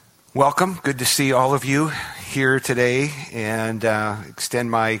Welcome. Good to see all of you here today, and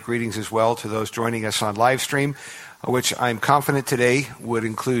extend my greetings as well to those joining us on live stream, which I'm confident today would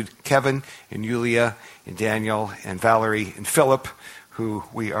include Kevin and Yulia and Daniel and Valerie and Philip, who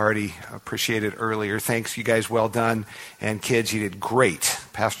we already appreciated earlier. Thanks, you guys, well done. And kids, you did great.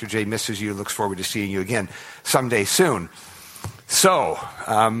 Pastor Jay misses you, looks forward to seeing you again someday soon. So,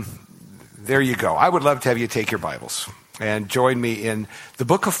 there you go. I would love to have you take your Bibles and join me in the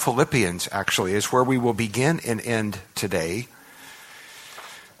book of Philippians, actually, is where we will begin and end today.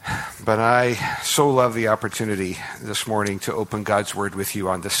 But I so love the opportunity this morning to open God's Word with you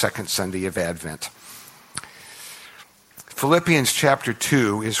on the second Sunday of Advent. Philippians chapter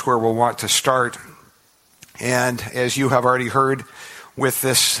 2 is where we'll want to start. And as you have already heard, with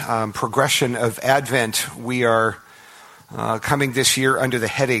this progression of Advent, we are coming this year under the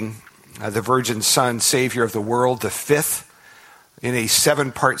heading, The Virgin Son, Savior of the World, the fifth in a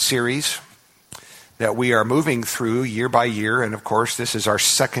 7-part series that we are moving through year by year. And of course, this is our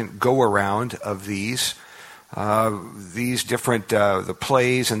second go-around of these different, the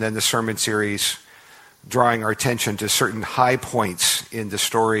plays and then the sermon series, drawing our attention to certain high points in the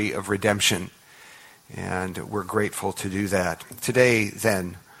story of redemption. And we're grateful to do that. Today,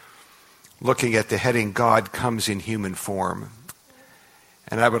 then, looking at the heading, God Comes in Human Form.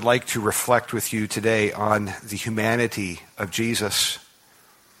 And I would like to reflect with you today on the humanity of Jesus,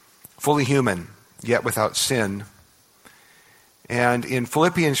 fully human, yet without sin. And in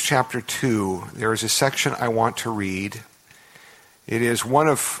Philippians chapter 2, there is a section I want to read. It is one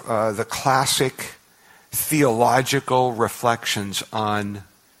of the classic theological reflections on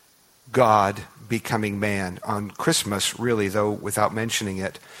God becoming man. On Christmas, really, though, without mentioning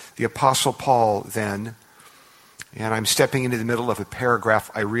it. The Apostle Paul then, and I'm stepping into the middle of a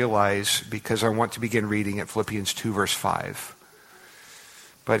paragraph, I realize, because I want to begin reading at Philippians 2, verse 5.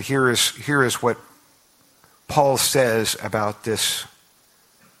 But here is what Paul says about this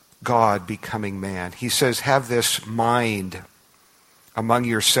God becoming man. He says, "Have this mind among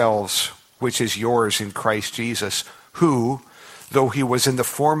yourselves, which is yours in Christ Jesus, who, though he was in the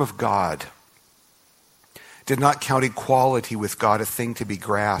form of God, did not count equality with God a thing to be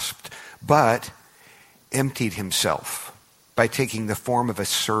grasped, but emptied himself by taking the form of a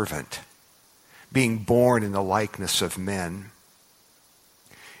servant, being born in the likeness of men.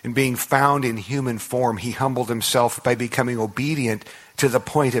 And being found in human form, he humbled himself by becoming obedient to the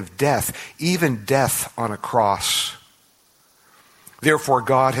point of death, even death on a cross. Therefore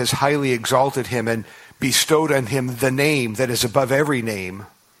God has highly exalted him and bestowed on him the name that is above every name,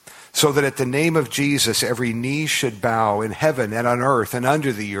 so that at the name of Jesus every knee should bow in heaven and on earth and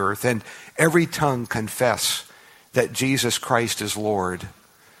under the earth, and every tongue confess that Jesus Christ is Lord,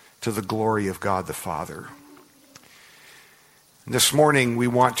 to the glory of God the Father." This morning we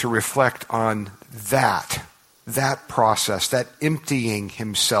want to reflect on that process, that emptying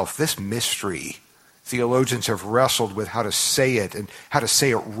himself, this mystery. Theologians have wrestled with how to say it and how to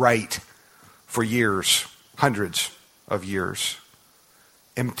say it right for years, hundreds of years.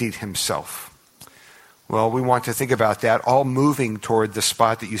 Emptied himself. Well, we want to think about that, all moving toward the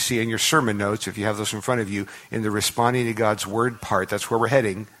spot that you see in your sermon notes, if you have those in front of you, in the responding to God's word part. That's where we're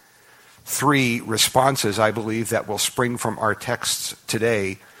heading. 3 responses, I believe, that will spring from our texts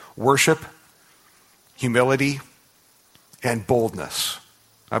today: worship, humility, and boldness,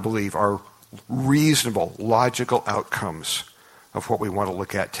 I believe, are reasonable, logical outcomes of what we want to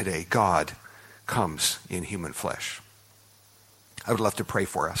look at today. God comes in human flesh. I would love to pray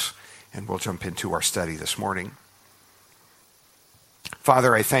for us, and we'll jump into our study this morning.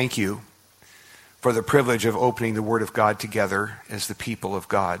 Father, I thank you for the privilege of opening the Word of God together as the people of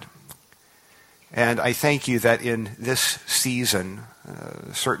God. And I thank you that in this season,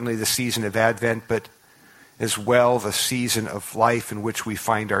 certainly the season of Advent, but as well the season of life in which we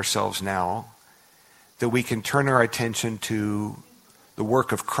find ourselves now, that we can turn our attention to the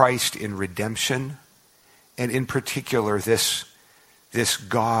work of Christ in redemption, and in particular this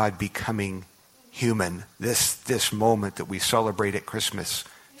God becoming human, this moment that we celebrate at Christmas,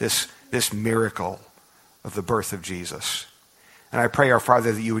 this miracle of the birth of Jesus. And I pray, our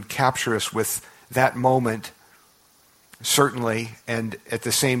Father, that you would capture us with that moment, certainly, and at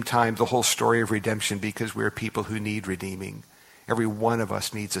the same time, the whole story of redemption, because we're people who need redeeming. Every one of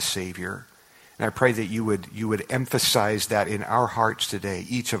us needs a Savior. And I pray that you would emphasize that in our hearts today,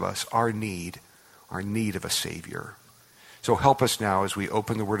 each of us, our need of a Savior. So help us now as we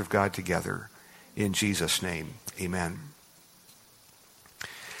open the Word of God together. In Jesus' name, amen.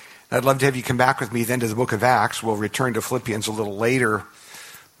 I'd love to have you come back with me then to the book of Acts. We'll return to Philippians a little later.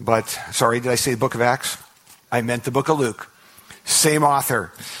 But, sorry, did I say the book of Acts? I meant the book of Luke. Same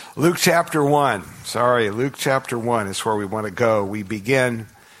author. Luke chapter 1. Luke chapter 1 is where we want to go. We begin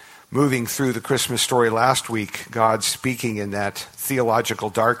moving through the Christmas story last week, God speaking in that theological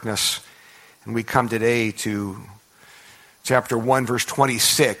darkness. And we come today to chapter 1, verse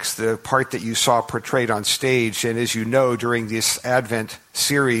 26, the part that you saw portrayed on stage. And as you know, during this Advent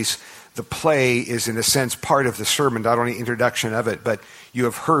series, the play is in a sense part of the sermon, not only introduction of it, but you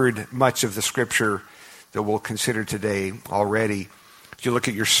have heard much of the scripture that we'll consider today already. If you look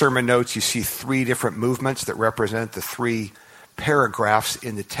at your sermon notes, you see three different movements that represent the three paragraphs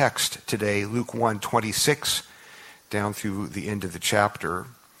in the text today, Luke 1:26 down through the end of the chapter.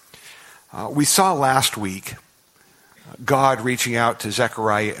 We saw last week God reaching out to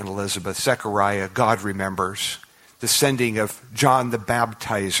Zechariah and Elizabeth. Zechariah, God remembers the sending of John the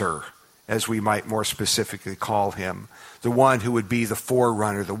Baptizer, as we might more specifically call him, the one who would be the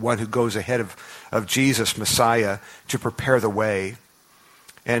forerunner, the one who goes ahead of Jesus, Messiah, to prepare the way.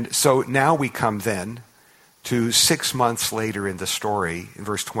 And so now we come then to 6 months later in the story, in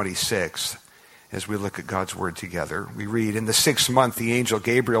verse 26, as we look at God's word together. We read, "In the 6th month, the angel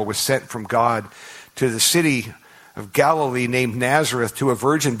Gabriel was sent from God to the city of Galilee named Nazareth to a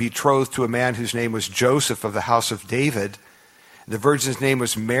virgin betrothed to a man whose name was Joseph of the house of David. The virgin's name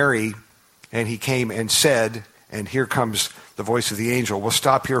was Mary, and he came and said," and here comes the voice of the angel. We'll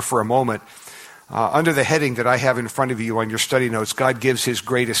stop here for a moment. Under the heading that I have in front of you on your study notes, God gives his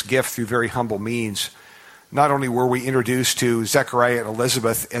greatest gift through very humble means. Not only were we introduced to Zechariah and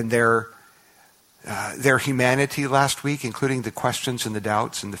Elizabeth and their humanity last week, including the questions and the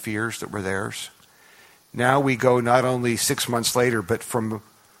doubts and the fears that were theirs. Now we go not only 6 months later, but from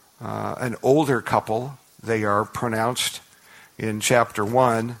an older couple. They are pronounced in chapter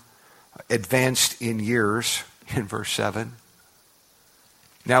 1, advanced in years, in verse 7.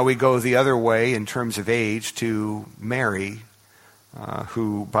 Now we go the other way in terms of age to Mary,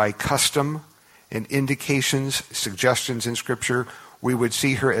 who by custom and indications, suggestions in Scripture, we would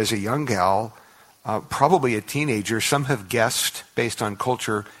see her as a young gal, probably a teenager. Some have guessed, based on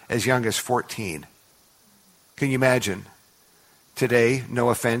culture, as young as 14. Can you imagine? Today, no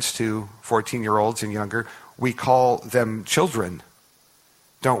offense to 14-year-olds and younger, we call them children.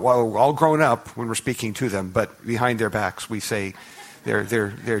 We're all grown up when we're speaking to them, but behind their backs we say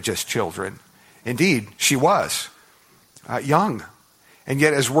they're just children. Indeed, she was young. And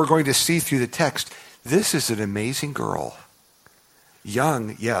yet, as we're going to see through the text, this is an amazing girl.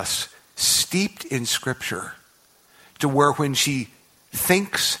 Young, yes, steeped in Scripture, to where when she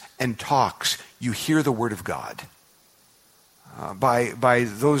thinks and talks, you hear the word of God. By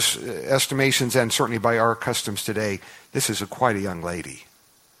those estimations, and certainly by our customs today, this is quite a young lady.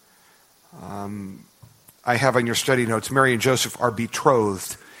 I have on your study notes, Mary and Joseph are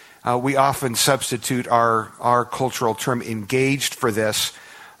betrothed. We often substitute our cultural term engaged for this,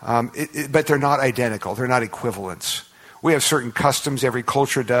 but they're not identical. They're not equivalents. We have certain customs, every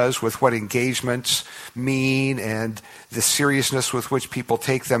culture does, with what engagements mean and the seriousness with which people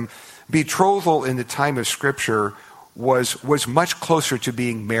take them. Betrothal in the time of Scripture was much closer to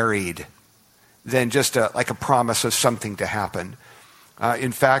being married than just like a promise of something to happen.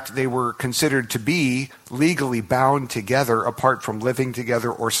 In fact, they were considered to be legally bound together apart from living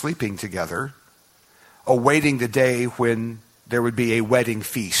together or sleeping together, awaiting the day when there would be a wedding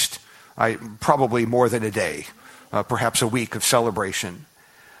feast, probably more than a day, perhaps a week of celebration.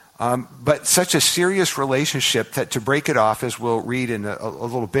 But such a serious relationship that to break it off, as we'll read in a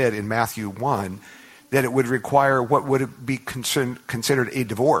little bit in Matthew 1, that it would require what would be considered a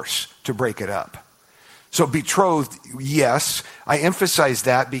divorce to break it up. So betrothed, yes. I emphasize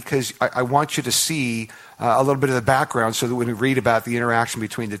that because I want you to see a little bit of the background so that when we read about the interaction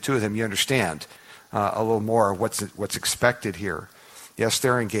between the two of them, you understand a little more what's expected here. Yes,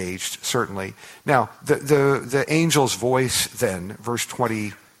 they're engaged, certainly. Now, the angel's voice then, verse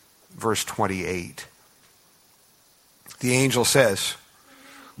 20, verse 28. The angel says,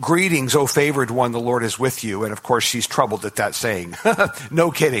 "Greetings, O favored one, the Lord is with you." And of course, she's troubled at that saying.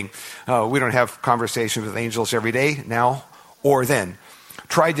 No kidding. We don't have conversations with angels every day now or then.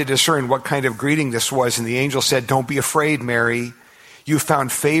 Tried to discern what kind of greeting this was, and the angel said, "Don't be afraid, Mary. You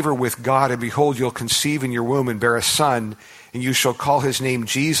found favor with God, and behold, you'll conceive in your womb and bear a son, and you shall call his name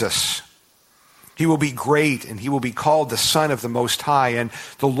Jesus. He will be great, and he will be called the Son of the Most High, and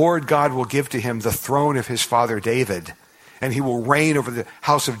the Lord God will give to him the throne of his father David, and he will reign over the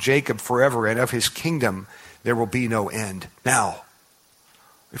house of Jacob forever, and of his kingdom there will be no end." Now,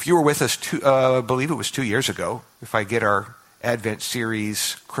 if you were with us, I believe it was 2 years ago, if I get our Advent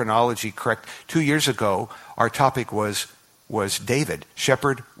series chronology correct, 2 years ago, our topic was David,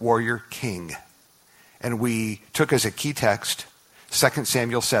 shepherd, warrior, king. And we took as a key text 2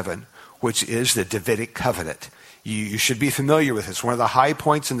 Samuel 7, which is the Davidic covenant. You should be familiar with this. One of the high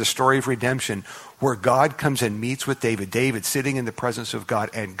points in the story of redemption where God comes and meets with David. David sitting in the presence of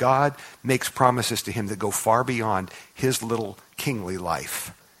God, and God makes promises to him that go far beyond his little kingly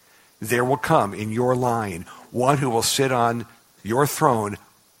life. There will come in your line one who will sit on your throne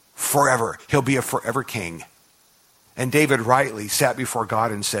forever. He'll be a forever king. And David rightly sat before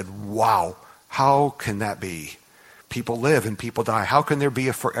God and said, wow, how can that be? People live and people die. How can there be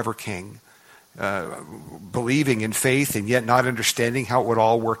a forever king? Believing in faith and yet not understanding how it would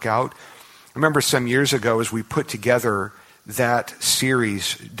all work out. I remember some years ago as we put together that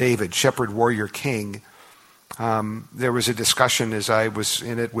series, David, Shepherd, Warrior, King, there was a discussion as I was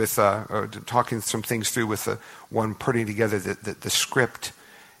in it with talking some things through with one putting together the script.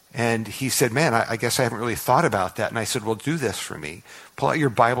 And he said, man, I guess I haven't really thought about that. And I said, well, do this for me. Pull out your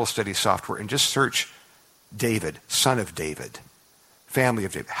Bible study software and just search David, son of David, family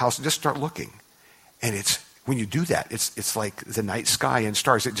of David, house. Just start looking. And it's when you do that, it's like the night sky and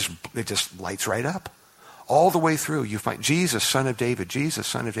stars. It just lights right up. All the way through, you find Jesus, son of David, Jesus,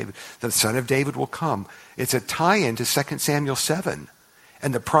 son of David. The son of David will come. It's a tie-in to 2 Samuel 7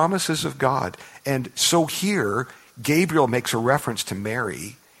 and the promises of God. And so here, Gabriel makes a reference to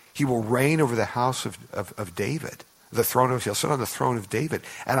Mary. He will reign over the house of David. He'll sit on the throne of David.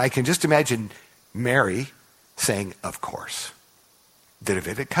 And I can just imagine Mary saying, of course, the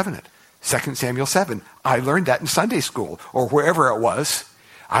Davidic covenant. 2 Samuel 7. I learned that in Sunday school or wherever it was.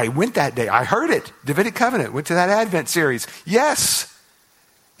 I went that day. I heard it. Davidic covenant. Went to that Advent series. Yes.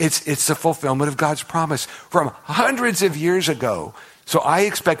 It's the fulfillment of God's promise from hundreds of years ago. So I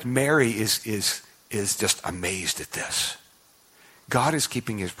expect Mary is just amazed at this. God is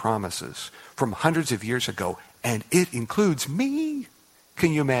keeping his promises from hundreds of years ago, and it includes me.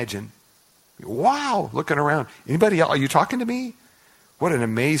 Can you imagine? Wow, looking around. Anybody else? Are you talking to me? What an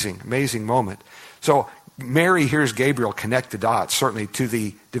amazing, amazing moment. So Mary hears Gabriel connect the dots, certainly to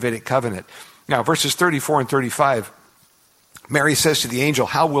the Davidic covenant. Now, verses 34 and 35, Mary says to the angel,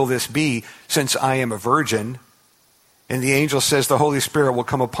 how will this be since I am a virgin? And the angel says, the Holy Spirit will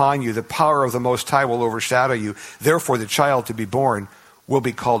come upon you. The power of the Most High will overshadow you. Therefore, the child to be born will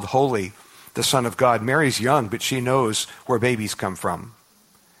be called Holy, the Son of God. Mary's young, but she knows where babies come from.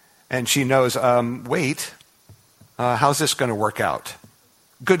 And she knows, how's this going to work out?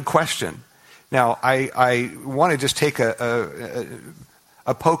 Good question. Now, I want to just take a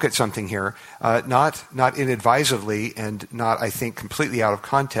poke at something here, not inadvisedly and not, I think, completely out of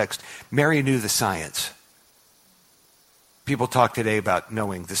context. Mary knew the science. People talk today about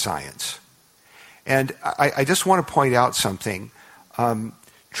knowing the science. And I just want to point out something.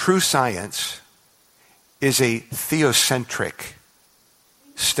 True science is a theocentric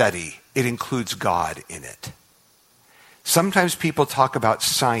study. It includes God in it. Sometimes people talk about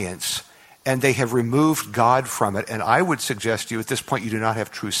science and they have removed God from it, and I would suggest to you at this point you do not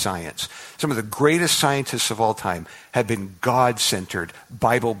have true science. Some of the greatest scientists of all time have been God-centered,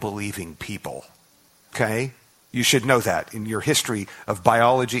 Bible-believing people. Okay? You should know that in your history of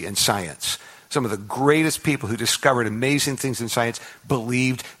biology and science. Some of the greatest people who discovered amazing things in science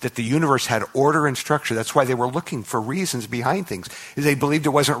believed that the universe had order and structure. That's why they were looking for reasons behind things. They believed it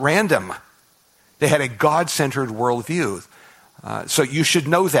wasn't random. They had a God-centered worldview. So you should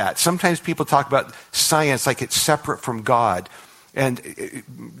know that. Sometimes people talk about science like it's separate from God. And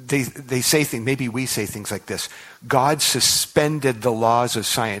they say things, maybe we say things like this. God suspended the laws of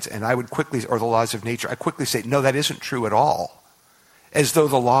science, and I would quickly, or the laws of nature, I quickly say, no, that isn't true at all. As though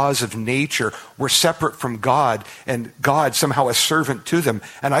the laws of nature were separate from God, and God somehow a servant to them,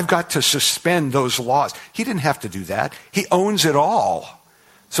 and I've got to suspend those laws. He didn't have to do that. He owns it all.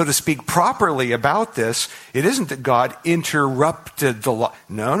 So to speak properly about this, it isn't that God interrupted the law.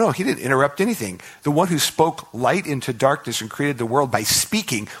 No, he didn't interrupt anything. The one who spoke light into darkness and created the world by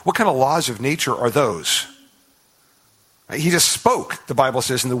speaking, what kind of laws of nature are those? He just spoke, the Bible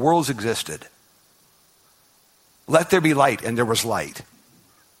says, and the worlds existed. Let there be light, and there was light.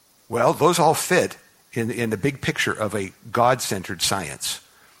 Well, those all fit in the big picture of a God-centered science.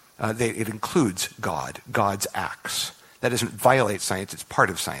 It includes God, God's acts. That doesn't violate science, it's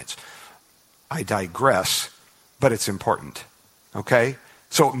part of science. I digress, but it's important. Okay?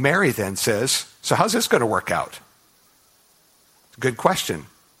 So Mary then says, so how's this going to work out? Good question.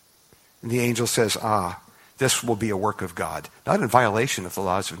 And the angel says, this will be a work of God. Not in violation of the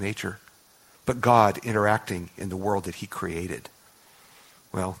laws of nature, but God interacting in the world that he created.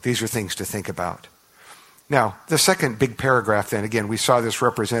 Well, these are things to think about. Now, the second big paragraph then, again, we saw this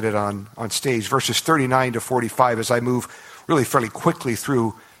represented on stage, verses 39 to 45, as I move really fairly quickly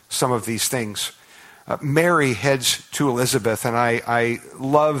through some of these things. Mary heads to Elizabeth, and I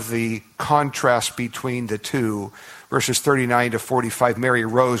love the contrast between the two. Verses 39 to 45, Mary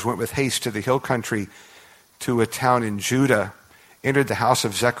rose, went with haste to the hill country, to a town in Judah, entered the house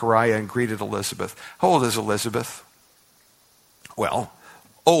of Zechariah and greeted Elizabeth. How old is Elizabeth? Well,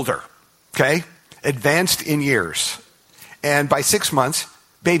 older, okay? Advanced in years. And by 6 months,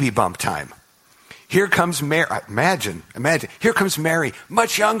 baby bump time. Here comes Mary. Imagine. Here comes Mary,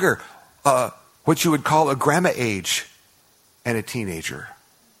 much younger, what you would call a grandma age, and a teenager.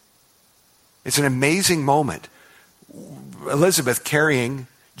 It's an amazing moment. Elizabeth carrying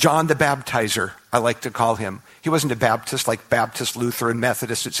John the Baptizer, I like to call him. He wasn't a Baptist like Baptist, Lutheran,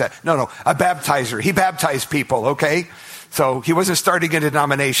 Methodist, etc. No, a baptizer. He baptized people, okay? So he wasn't starting a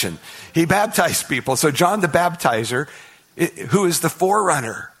denomination. He baptized people. So John the Baptizer, who is the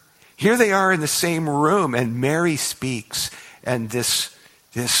forerunner, here they are in the same room, and Mary speaks, and this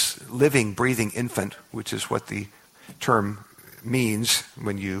living, breathing infant, which is what the term means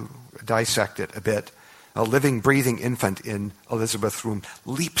when you dissect it a bit, a living, breathing infant in Elizabeth's womb,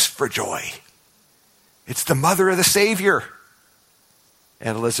 leaps for joy. It's the mother of the Savior.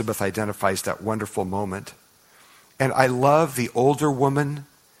 And Elizabeth identifies that wonderful moment. And I love the older woman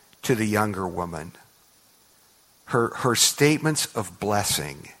to the younger woman. Her statements of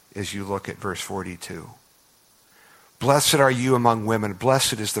blessing as you look at verse 42. Blessed are you among women.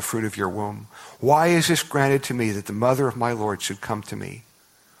 Blessed is the fruit of your womb. Why is this granted to me that the mother of my Lord should come to me?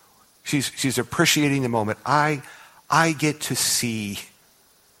 She's appreciating the moment. I get to see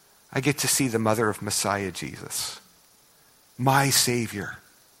the mother of Messiah Jesus, my Savior.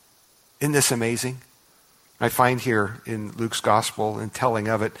 Isn't this amazing? I find here in Luke's gospel, in telling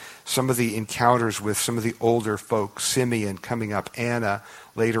of it, some of the encounters with some of the older folks, Simeon coming up, Anna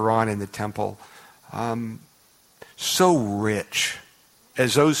later on in the temple. So rich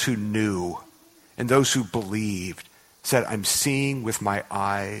as those who knew and those who believed said, I'm seeing with my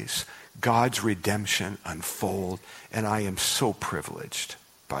eyes God's redemption unfold, and I am so privileged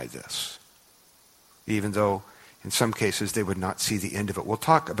by this. Even though in some cases they would not see the end of it. We'll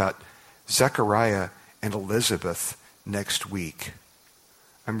talk about Zechariah and Elizabeth next week.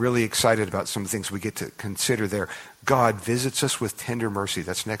 I'm really excited about some things we get to consider there. God visits us with tender mercy.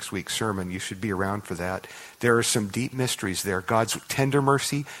 That's next week's sermon. You should be around for that. There are some deep mysteries there. God's tender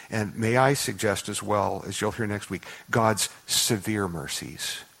mercy, and may I suggest as well, as you'll hear next week, God's severe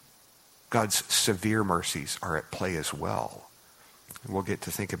mercies. God's severe mercies are at play as well. And we'll get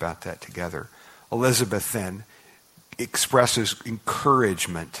to think about that together. Elizabeth then expresses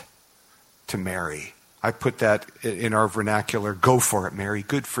encouragement to Mary. I put that in our vernacular. Go for it, Mary.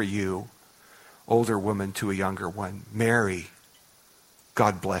 Good for you. Older woman to a younger one. Mary,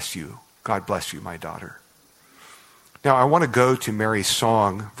 God bless you. God bless you, my daughter. Now, I want to go to Mary's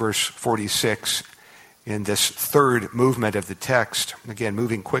song, verse 46, in this third movement of the text. Again,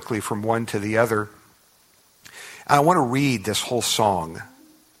 moving quickly from one to the other. And I want to read this whole song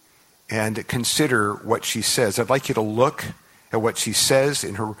and consider what she says. I'd like you to look at what she says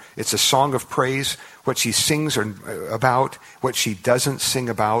in her. It's a song of praise, what she sings about, what she doesn't sing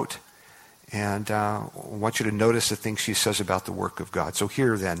about. And I want you to notice the things she says about the work of God. So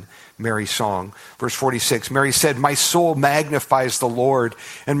here then, Mary's song. Verse 46, Mary said, my soul magnifies the Lord,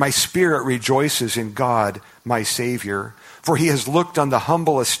 and my spirit rejoices in God, my Savior. For he has looked on the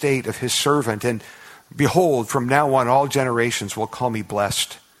humble estate of his servant, and behold, from now on all generations will call me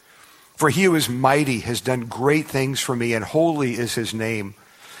blessed. For he who is mighty has done great things for me, and holy is his name.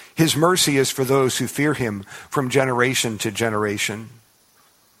 His mercy is for those who fear him from generation to generation.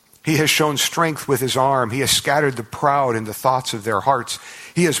 He has shown strength with his arm. He has scattered the proud in the thoughts of their hearts.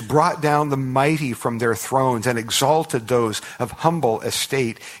 He has brought down the mighty from their thrones and exalted those of humble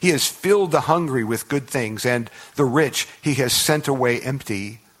estate. He has filled the hungry with good things, and the rich he has sent away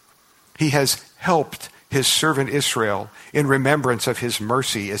empty. He has helped his servant Israel in remembrance of his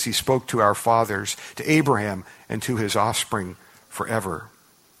mercy as he spoke to our fathers, to Abraham and to his offspring forever.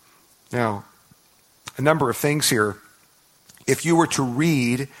 Now, a number of things here. If you were to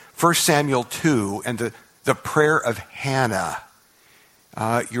read 1 Samuel 2 and the prayer of Hannah,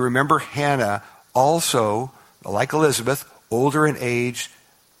 you remember Hannah also, like Elizabeth, older in age,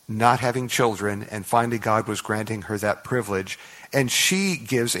 not having children, and finally God was granting her that privilege. And she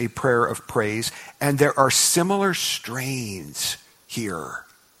gives a prayer of praise, and there are similar strains here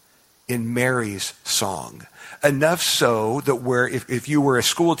in Mary's song. Enough so that if you were a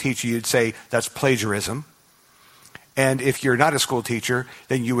school teacher, you'd say that's plagiarism. And if you're not a school teacher,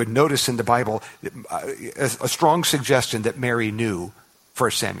 then you would notice in the Bible a strong suggestion that Mary knew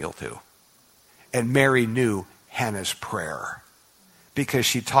 1 Samuel 2. And Mary knew Hannah's prayer. because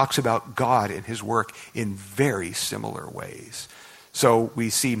she talks about God and his work in very similar ways. So we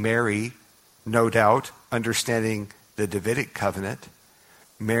see Mary, no doubt, understanding the Davidic covenant.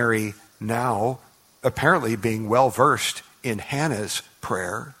 Mary now apparently being well-versed in Hannah's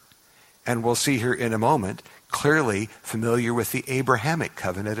prayer. And we'll see here in a moment, clearly familiar with the Abrahamic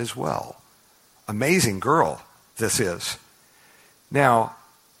covenant as well. Amazing girl this is. Now,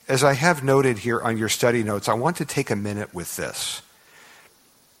 as I have noted here on your study notes, I want to take a minute with this.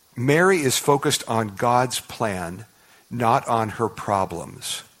 Mary is focused on God's plan, not on her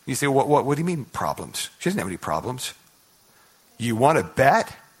problems. You say, what do you mean problems? She doesn't have any problems. You want to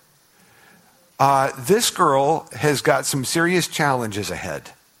bet? This girl has got some serious challenges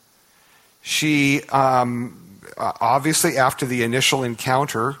ahead. She, obviously after the initial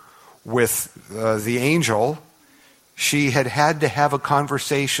encounter with the angel, she had to have a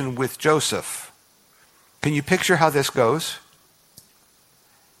conversation with Joseph. Can you picture how this goes?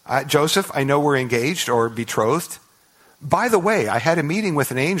 Joseph, I know we're engaged or betrothed. By the way, I had a meeting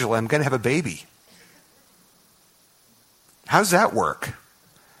with an angel. I'm going to have a baby. How's that work?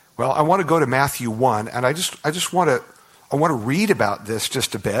 Well, I want to go to Matthew 1, and I just want to read about this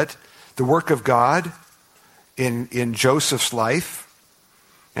just a bit. The work of God in Joseph's life.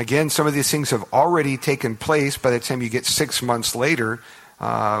 Again, some of these things have already taken place by the time you get 6 months later.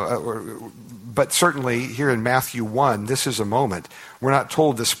 But certainly here in Matthew 1, this is a moment. We're not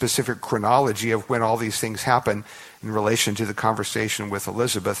told the specific chronology of when all these things happen in relation to the conversation with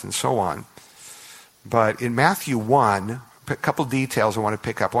Elizabeth and so on. But in Matthew 1, a couple details I want to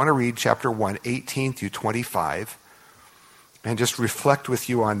pick up. I want to read chapter 1, 18 through 25, and just reflect with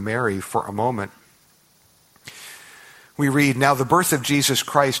you on Mary for a moment. We read, "Now the birth of Jesus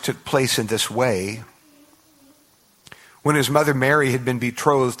Christ took place in this way. When his mother Mary had been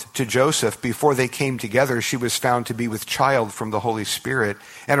betrothed to Joseph, before they came together, she was found to be with child from the Holy Spirit.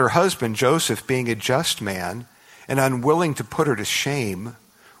 And her husband Joseph, being a just man and unwilling to put her to shame,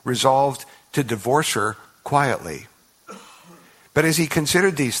 resolved to divorce her quietly. But as he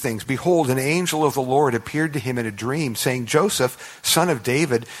considered these things, behold, an angel of the Lord appeared to him in a dream, saying, Joseph, son of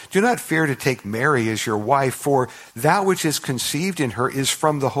David, do not fear to take Mary as your wife, for that which is conceived in her is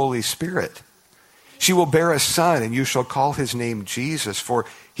from the Holy Spirit. She will bear a son, and you shall call his name Jesus, for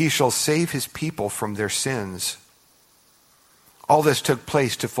he shall save his people from their sins. All this took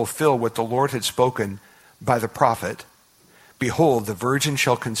place to fulfill what the Lord had spoken by the prophet. Behold, the virgin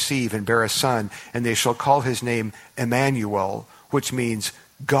shall conceive and bear a son, and they shall call his name Emmanuel, which means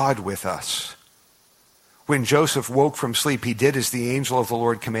God with us. When Joseph woke from sleep, he did as the angel of the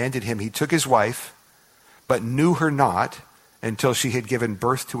Lord commanded him. He took his wife, but knew her not until she had given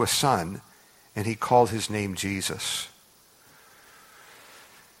birth to a son, and he called his name Jesus."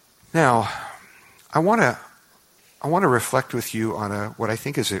 Now, I want to reflect with you on what I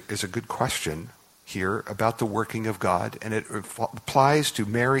think is a good question here about the working of God, and it applies to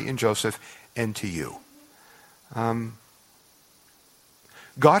Mary and Joseph and to you.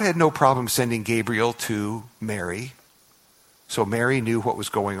 God had no problem sending Gabriel to Mary, so Mary knew what was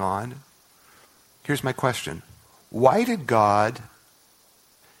going on. Here's my question. Why did God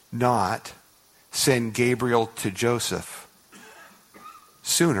not send Gabriel to Joseph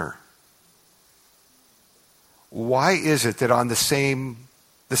sooner? Why is it that on the same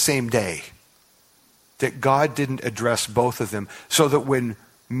day that God didn't address both of them, so that when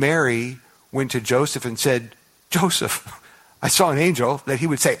Mary went to Joseph and said, Joseph, I saw an angel, that he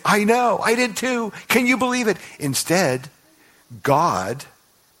would say, I know, I did too. Can you believe it? Instead, God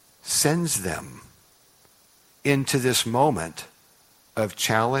sends them into this moment of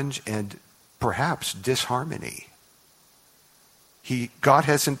challenge and perhaps disharmony. God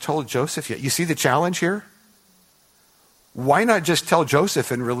hasn't told Joseph yet. You see the challenge here? Why not just tell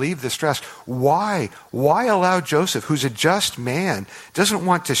Joseph and relieve the stress? Why? Why allow Joseph, who's a just man, doesn't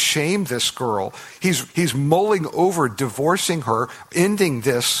want to shame this girl? He's mulling over divorcing her, ending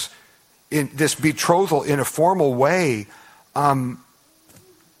this betrothal in a formal way. And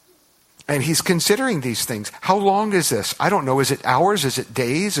he's considering these things. How long is this? I don't know. Is it hours? Is it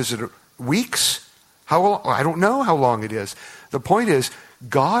days? Is it weeks? I don't know how long it is. The point is,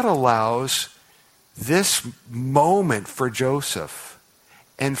 God allows this moment for Joseph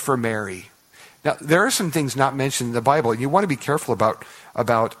and for Mary. Now, there are some things not mentioned in the Bible, and you want to be careful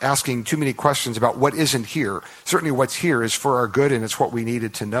about asking too many questions about what isn't here. Certainly what's here is for our good, and it's what we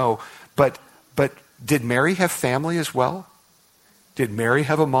needed to know. But did Mary have family as well? Did Mary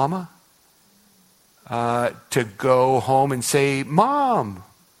have a mama? To go home and say, Mom!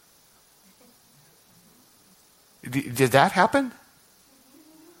 Did that happen?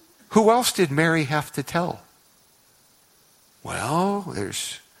 Who else did Mary have to tell? Well,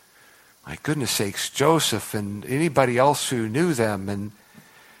 there's, my goodness sakes, Joseph and anybody else who knew them, and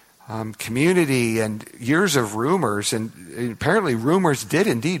community and years of rumors, and apparently rumors did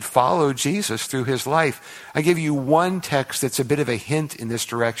indeed follow Jesus through his life. I give you one text that's a bit of a hint in this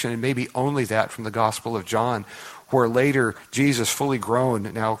direction, and maybe only that, from the Gospel of John, where later Jesus, fully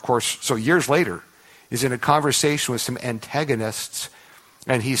grown, now of course, so years later, is in a conversation with some antagonists,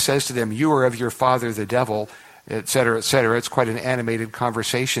 and he says to them, "You are of your father the devil," etc., etc. It's quite an animated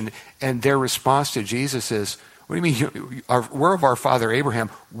conversation, and their response to Jesus is, "What do you mean? We're of our father Abraham.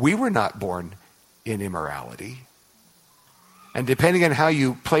 We were not born in immorality." And depending on how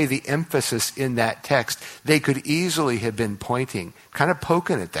you play the emphasis in that text, they could easily have been pointing, kind of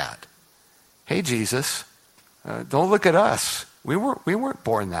poking at that. Hey, Jesus, don't look at us. We weren't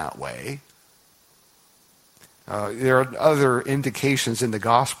born that way. There are other indications in the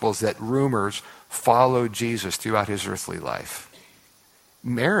Gospels that rumors followed Jesus throughout his earthly life.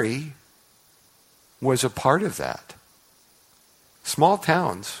 Mary was a part of that. Small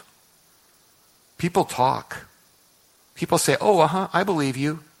towns, people talk. People say, "Oh, I believe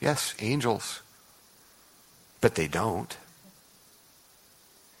you. Yes, angels." But they don't.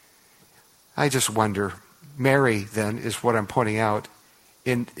 I just wonder, Mary then is what I'm pointing out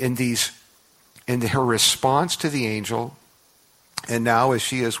in her response to the angel, and now as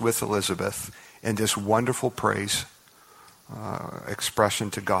she is with Elizabeth in this wonderful praise expression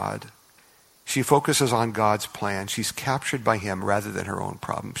to God. She focuses on God's plan. She's captured by him rather than her own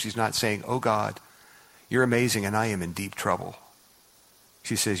problem. She's not saying, "Oh God, you're amazing and I am in deep trouble."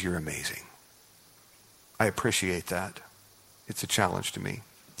 She says, "You're amazing." I appreciate that. It's a challenge to me.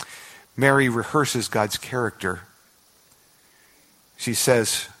 Mary rehearses God's character. She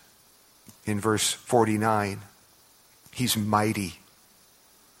says in verse 49, he's mighty.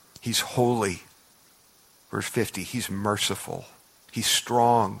 He's holy. Verse 50, he's merciful. He's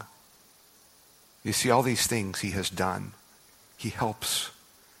strong. You see, all these things he has done. He helps.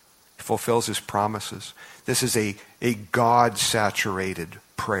 He fulfills his promises. This is a God-saturated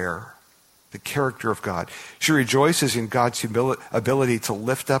prayer. The character of God. She rejoices in God's ability to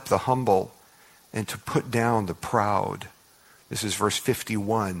lift up the humble and to put down the proud. This is verse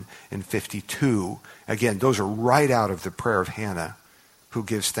 51 and 52. Again, those are right out of the prayer of Hannah, who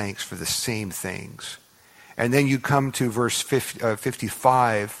gives thanks for the same things. And then you come to verse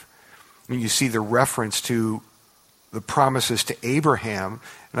 55, and you see the reference to the promises to Abraham.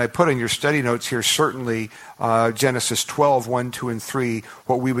 And I put in your study notes here, certainly Genesis 12, 1, 2, and 3,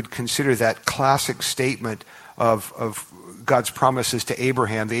 what we would consider that classic statement of God's promises to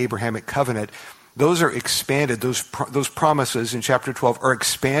Abraham, the Abrahamic covenant. Those are expanded, those promises in chapter 12 are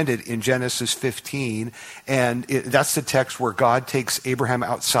expanded in Genesis 15, and that's the text where God takes Abraham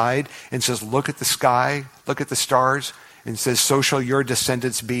outside and says, "Look at the sky, look at the stars," and says, "So shall your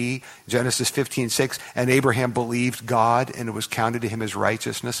descendants be," Genesis 15:6, and Abraham believed God, and it was counted to him as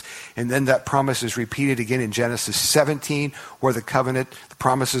righteousness. And then that promise is repeated again in Genesis 17, where the covenant, the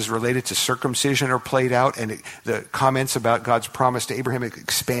promises related to circumcision are played out, and the comments about God's promise to Abraham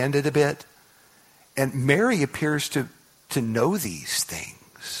expanded a bit. And Mary appears to know these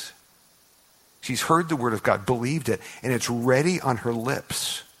things. She's heard the word of God, believed it, and it's ready on her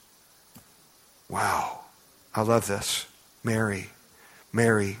lips. Wow, I love this. Mary,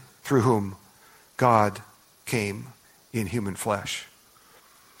 through whom God came in human flesh.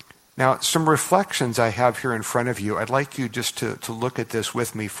 Now, some reflections I have here in front of you. I'd like you just to look at this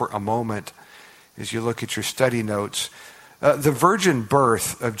with me for a moment as you look at your study notes. The virgin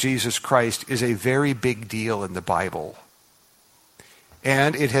birth of Jesus Christ is a very big deal in the Bible.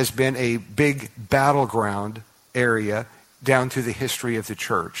 And it has been a big battleground area down through the history of the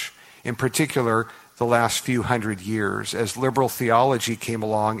church. In particular, the last few hundred years, as liberal theology came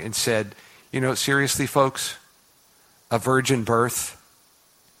along and said, seriously, folks, a virgin birth?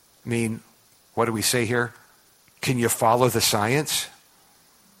 I mean, what do we say here? Can you follow the science?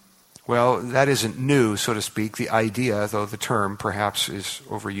 Well, that isn't new, so to speak. The idea, though the term perhaps is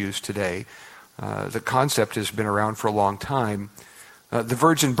overused today, the concept has been around for a long time. The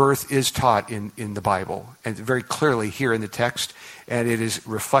virgin birth is taught in the Bible, and very clearly here in the text, and it is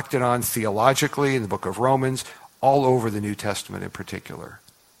reflected on theologically in the book of Romans, all over the New Testament in particular,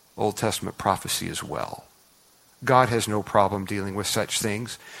 Old Testament prophecy as well. God has no problem dealing with such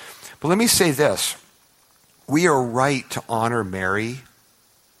things. But let me say this. We are right to honor Mary,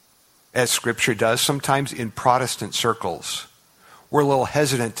 as Scripture does. Sometimes in Protestant circles, we're a little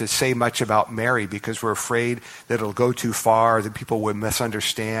hesitant to say much about Mary because we're afraid that it'll go too far, that people would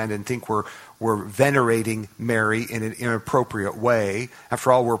misunderstand and think we're venerating Mary in an inappropriate way.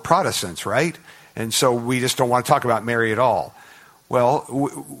 After all, we're Protestants, right? And so we just don't want to talk about Mary at all. Well,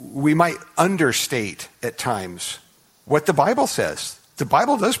 we might understate at times what the Bible says. The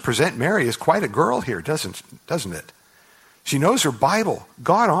Bible does present Mary as quite a girl here, doesn't it? She knows her Bible.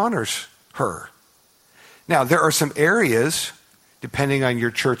 God honors her. Now, there are some areas, depending on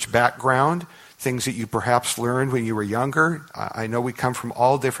your church background, things that you perhaps learned when you were younger. I know we come from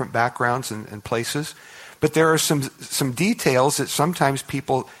all different backgrounds and places, but there are some details that sometimes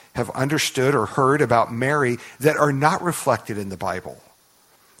people have understood or heard about Mary that are not reflected in the Bible.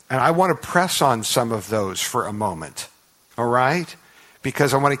 And I want to press on some of those for a moment, all right?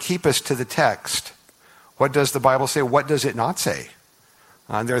 Because I want to keep us to the text. What does the Bible say? What does it not say?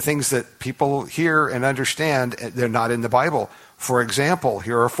 There are things that people hear and understand, they're not in the Bible. For example,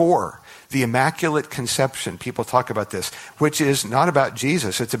 here are 4. The Immaculate Conception, people talk about this, which is not about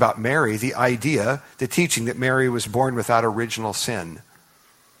Jesus, it's about Mary, the idea, the teaching that Mary was born without original sin.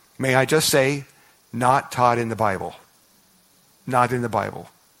 May I just say, not taught in the Bible. Not in the Bible.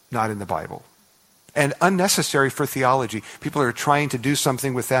 Not in the Bible. And unnecessary for theology. People are trying to do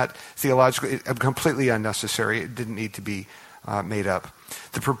something with that theologically, completely unnecessary. It didn't need to be made up.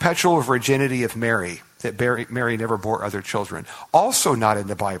 The perpetual virginity of Mary, that Mary never bore other children, also not in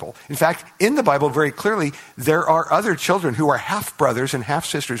the Bible. In fact, in the Bible, very clearly, there are other children who are half-brothers and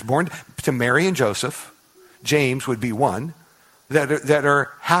half-sisters born to Mary and Joseph. James would be one, that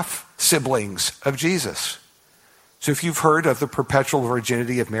are half-siblings of Jesus. So if you've heard of the perpetual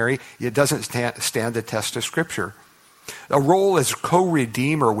virginity of Mary, it doesn't stand the test of Scripture. A role as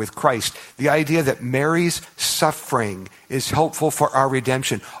co-redeemer with Christ, the idea that Mary's suffering is helpful for our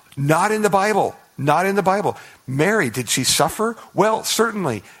redemption. Not in the Bible. Not in the Bible. Mary, did she suffer? Well,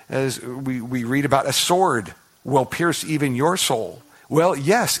 certainly. As we read about, a sword will pierce even your soul. Well,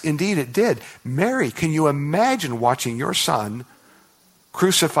 yes, indeed it did. Mary, can you imagine watching your son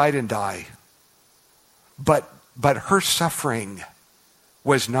crucified and die? But her suffering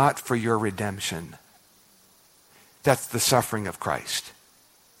was not for your redemption. That's the suffering of Christ.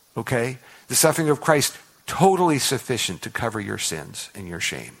 Okay? The suffering of Christ, totally sufficient to cover your sins and your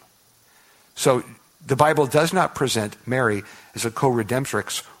shame. So the Bible does not present Mary as a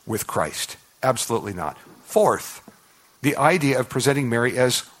co-redemptrix with Christ. Absolutely not. 4th, the idea of presenting Mary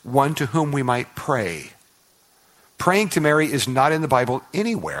as one to whom we might pray. Praying to Mary is not in the Bible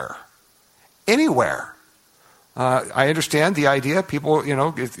anywhere. Anywhere. I understand the idea. People,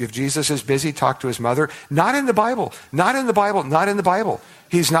 if Jesus is busy, talk to his mother. Not in the Bible. Not in the Bible. Not in the Bible.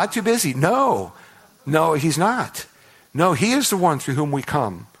 He's not too busy. No, he's not. No, he is the one through whom we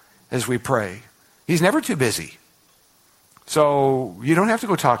come as we pray. He's never too busy. So you don't have to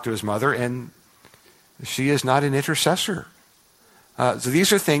go talk to his mother, and she is not an intercessor. So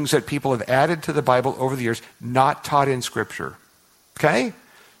these are things that people have added to the Bible over the years, not taught in Scripture. Okay?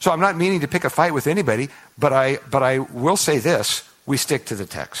 So I'm not meaning to pick a fight with anybody, but I will say this: we stick to the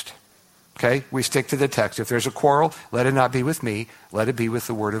text. Okay? We stick to the text. If there's a quarrel, let it not be with me. Let it be with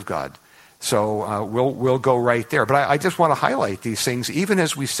the Word of God. So we'll go right there. But I just want to highlight these things, even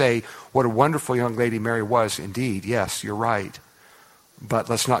as we say what a wonderful young lady Mary was. Indeed, yes, you're right. But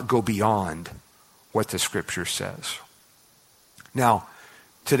let's not go beyond what the Scripture says. Now,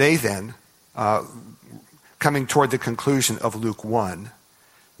 today then, coming toward the conclusion of Luke 1,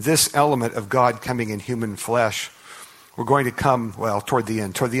 this element of God coming in human flesh, we're going to come, toward the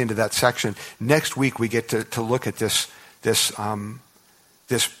end of that section. Next week we get to look at this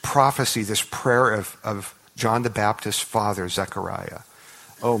prophecy, this prayer of John the Baptist's father, Zechariah.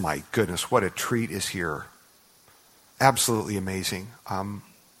 Oh my goodness, what a treat is here. Absolutely amazing.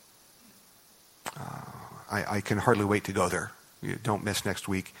 I can hardly wait to go there. You don't miss next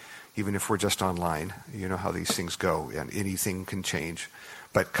week, even if we're just online. You know how these things go, and anything can change.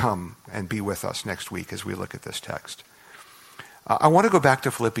 But come and be with us next week as we look at this text. I want to go back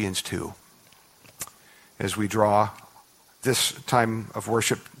to Philippians 2 as we draw this time of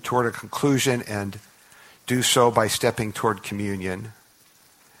worship toward a conclusion and do so by stepping toward communion.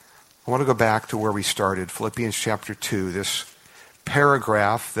 I want to go back to where we started, Philippians chapter 2, this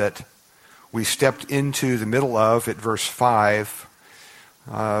paragraph that we stepped into the middle of at verse 5.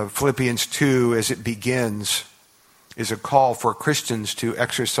 Philippians 2, as it begins, is a call for Christians to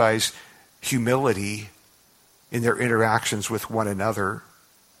exercise humility in their interactions with one another.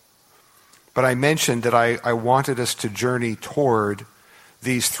 But I mentioned that I wanted us to journey toward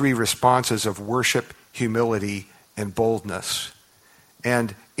these 3 responses of worship, humility, and boldness.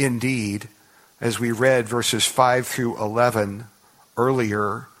 And indeed, as we read verses 5 through 11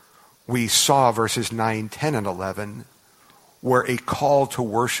 earlier, we saw verses 9, 10, and 11, where a call to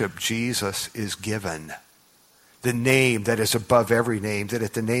worship Jesus is given. the name that is above every name, that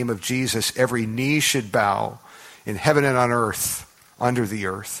at the name of Jesus, every knee should bow in heaven and on earth, under the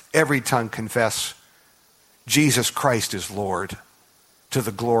earth. Every tongue confess Jesus Christ is Lord, to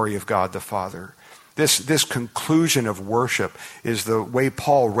the glory of God the Father. This conclusion of worship is the way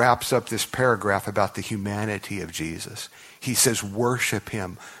Paul wraps up this paragraph about the humanity of Jesus. He says, worship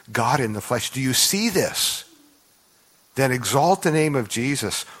him, God in the flesh. Do you see this? Then exalt the name of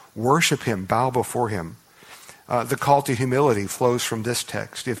Jesus, worship him, bow before him. The call to humility flows from this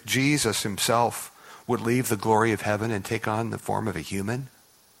text. If Jesus himself would leave the glory of heaven and take on the form of a human,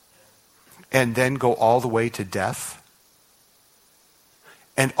 and then go all the way to death,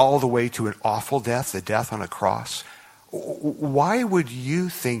 and all the way to an awful death, the death on a cross, why would you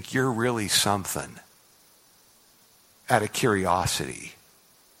think you're really something? Out of curiosity.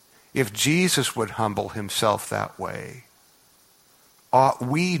 If Jesus would humble himself that way, ought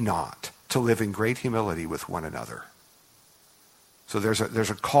we not to live in great humility with one another? So there's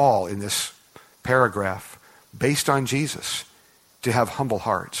a call in this paragraph based on Jesus to have humble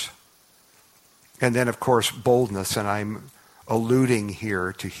hearts. And then, of course, boldness, and I'm alluding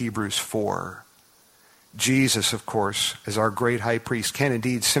here to Hebrews 4. Jesus, of course, as our great high priest, can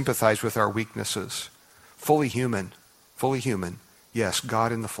indeed sympathize with our weaknesses. Fully human, yes,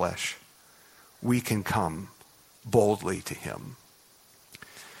 God in the flesh. We can come boldly to him.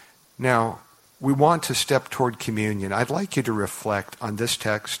 Now, we want to step toward communion. I'd like you to reflect on this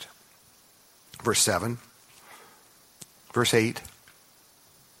text, verse 7, verse 8,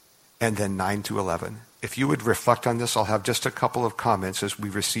 and then 9 to 11. If you would reflect on this, I'll have just a couple of comments as we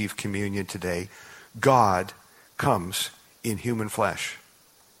receive communion today. God comes in human flesh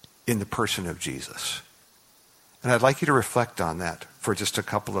in the person of Jesus. And I'd like you to reflect on that for just a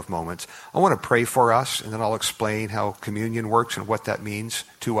couple of moments. I want to pray for us, and then I'll explain how communion works and what that means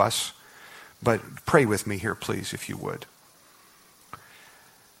to us. But pray with me here, please, if you would.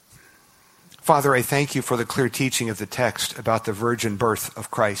 Father, I thank you for the clear teaching of the text about the virgin birth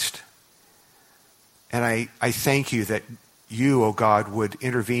of Christ. And I thank you that you, O God, would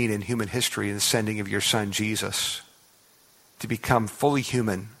intervene in human history in the sending of your Son, Jesus, to become fully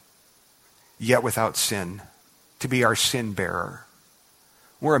human, yet without sin, to be our sin bearer.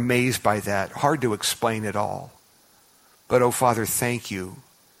 We're amazed by that. Hard to explain it all. But, oh Father, thank you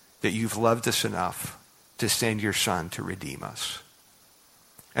that you've loved us enough to send your Son to redeem us.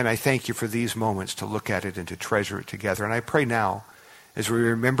 And I thank you for these moments to look at it and to treasure it together. And I pray now, as we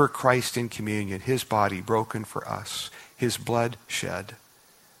remember Christ in communion, his body broken for us, his blood shed,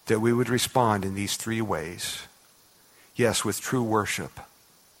 that we would respond in these three ways. Yes, with true worship,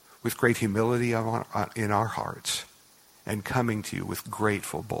 with great humility in our hearts, and coming to you with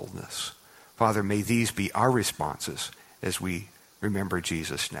grateful boldness. Father, may these be our responses as we remember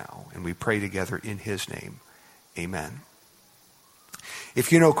Jesus now. And we pray together in his name. Amen.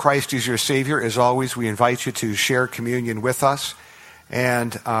 If you know Christ as your Savior, as always, we invite you to share communion with us.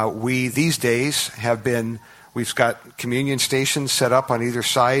 And we, these days, we've got communion stations set up on either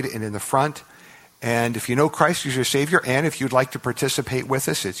side and in the front. And if you know Christ as your Savior, and if you'd like to participate with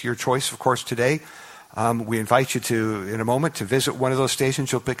us, it's your choice, of course, today. We invite you to, in a moment, to visit one of those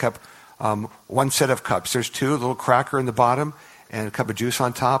stations. You'll pick up one set of cups. There's two, a little cracker in the bottom and a cup of juice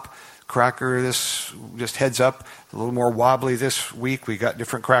on top. Cracker, this just heads up, a little more wobbly this week. We got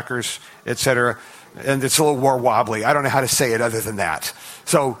different crackers, etc. And it's a little more wobbly. I don't know how to say it other than that.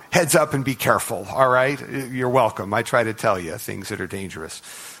 So heads up and be careful, all right? You're welcome. I try to tell you things that are dangerous.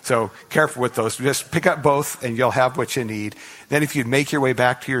 So careful with those. Just pick up both and you'll have what you need. Then if you'd make your way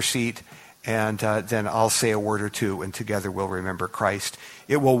back to your seat, and then I'll say a word or two, and together we'll remember Christ.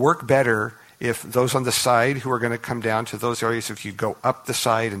 It will work better if those on the side who are going to come down to those areas, if you go up the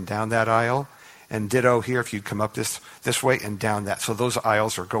side and down that aisle, and ditto here if you come up this way and down that. So those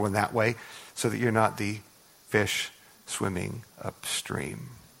aisles are going that way so that you're not the fish swimming upstream.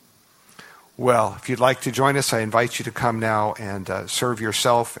 Well, if you'd like to join us, I invite you to come now and serve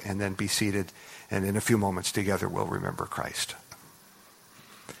yourself and then be seated. And in a few moments together, we'll remember Christ.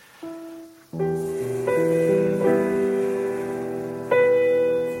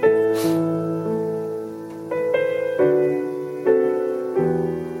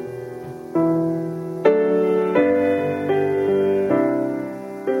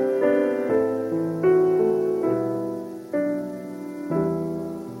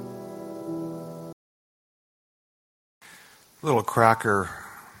 Little cracker,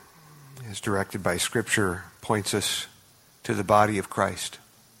 as directed by Scripture, points us to the body of Christ.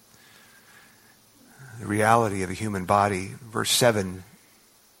 The reality of a human body. Verse 7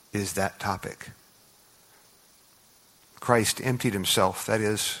 is that topic. Christ emptied himself, that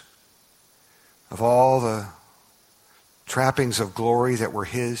is, of all the trappings of glory that were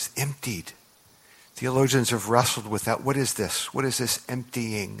his emptied. Theologians have wrestled with that. What is this? What is this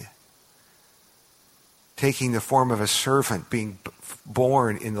emptying? Taking the form of a servant, being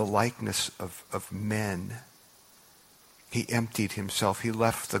born in the likeness of men. He emptied himself. He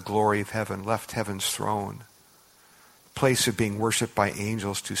left the glory of heaven, left heaven's throne, place of being worshipped by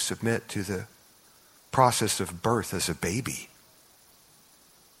angels, to submit to the process of birth as a baby.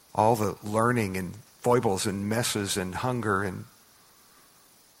 All the learning and foibles and messes and hunger and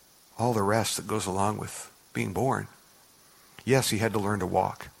all the rest that goes along with being born. Yes, he had to learn to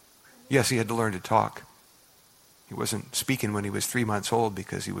walk. Yes, he had to learn to talk. He wasn't speaking when he was 3 months old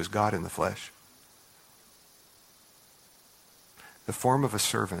because he was God in the flesh. The form of a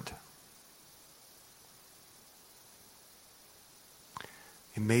servant.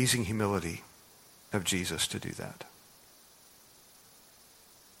 Amazing humility of Jesus to do that.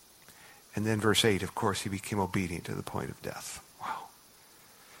 And then verse 8, of course, he became obedient to the point of death. Wow.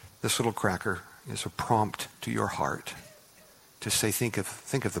 This little cracker is a prompt to your heart to say, think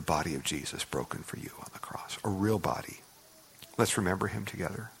of the body of Jesus broken for you on the cross, a real body. Let's remember him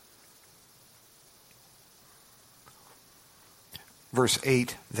together. Verse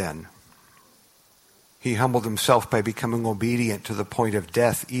 8 then. He humbled himself by becoming obedient to the point of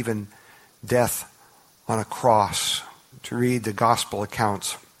death, even death on a cross. To read the gospel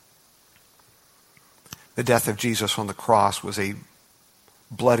accounts, the death of Jesus on the cross was a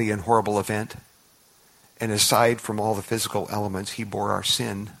bloody and horrible event. And aside from all the physical elements, he bore our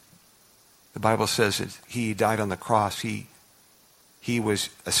sin. The Bible says that he died on the cross. He was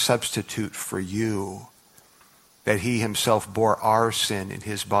a substitute for you. That he himself bore our sin in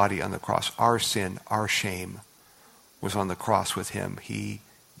his body on the cross. Our sin, our shame was on the cross with him. He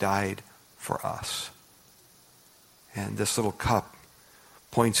died for us. And this little cup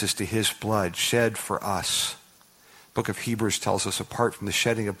points us to his blood shed for us. The book of Hebrews tells us, apart from the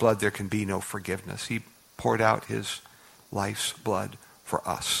shedding of blood, there can be no forgiveness. He poured out his life's blood for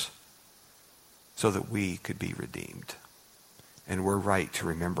us so that we could be redeemed. And we're right to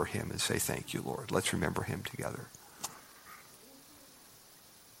remember him and say, thank you, Lord. Let's remember him together.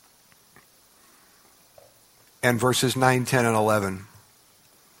 And verses 9, 10, and 11.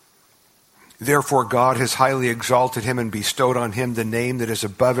 Therefore God has highly exalted him and bestowed on him the name that is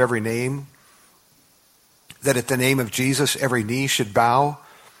above every name, that at the name of Jesus every knee should bow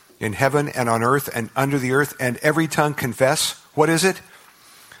in heaven and on earth and under the earth, and every tongue confess, what is it?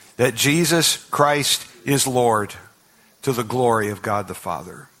 That Jesus Christ is Lord, to the glory of God the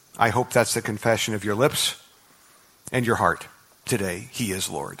Father. I hope that's the confession of your lips and your heart today. He is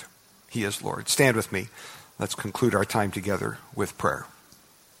Lord. He is Lord. Stand with me. Let's conclude our time together with prayer.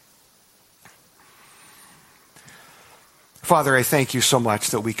 Father, I thank you so much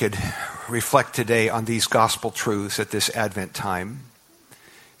that we could reflect today on these gospel truths at this Advent time.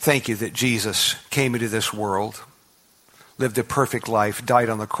 Thank you that Jesus came into this world, lived a perfect life, died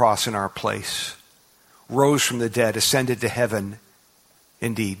on the cross in our place, rose from the dead, ascended to heaven,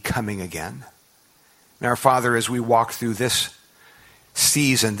 indeed coming again. And our Father, as we walk through this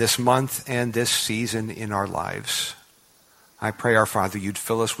season, this month and this season in our lives, I pray, our Father, you'd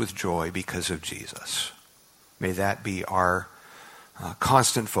fill us with joy because of Jesus. May that be our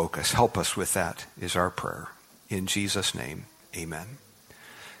constant focus. Help us with that is our prayer. In Jesus' name, amen.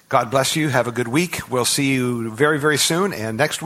 God bless you. Have a good week. We'll see you very, very soon. And next week,